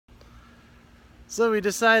So we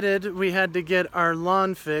decided we had to get our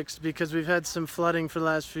lawn fixed because we've had some flooding for the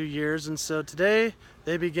last few years, and so today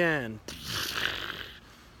they began.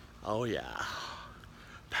 Oh yeah,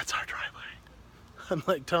 that's our driveway. I'm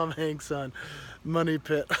like Tom Hanks on Money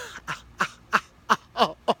Pit.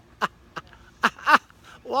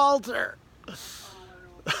 Walter!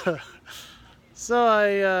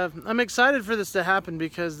 So I'm excited for this to happen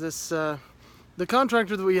because the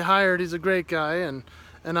contractor that we hired, he's a great guy,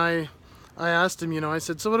 and I asked him, I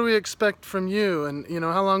said, so what do we expect from you, and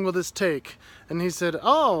how long will this take? And he said,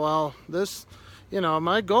 oh well, this,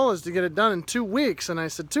 my goal is to get it done in 2 weeks. And I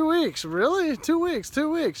said, 2 weeks, really? 2 weeks, 2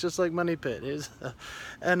 weeks, just like Money Pit is.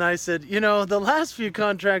 And I said, the last few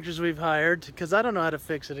contractors we've hired, because I don't know how to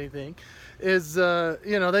fix anything, is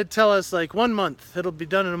they'd tell us like 1 month, it'll be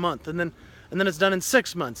done in a month, and then it's done in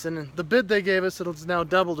 6 months, and the bid they gave us, it's now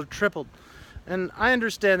doubled or tripled. And I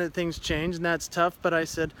understand that things change and that's tough, but I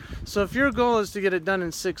said, so if your goal is to get it done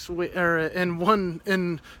in 6 weeks, or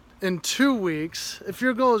in 2 weeks, if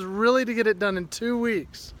your goal is really to get it done in 2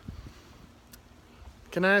 weeks,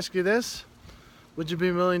 can I ask you this? Would you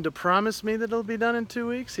be willing to promise me that it'll be done in 2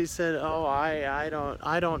 weeks? He said, oh,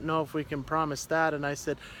 I don't know if we can promise that. And I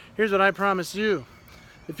said, here's what I promise you.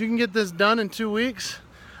 If you can get this done in 2 weeks,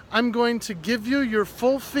 I'm going to give you your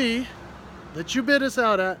full fee that you bid us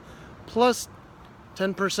out at, plus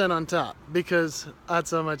 10% on top, because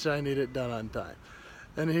that's how much I need it done on time.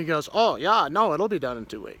 And he goes, oh yeah, no, it'll be done in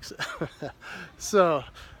 2 weeks. So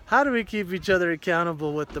how do we keep each other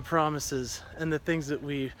accountable with the promises and the things that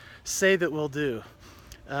we say that we'll do?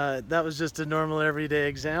 That was just a normal everyday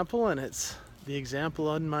example, and it's the example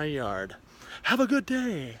on my yard. Have a good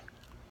day.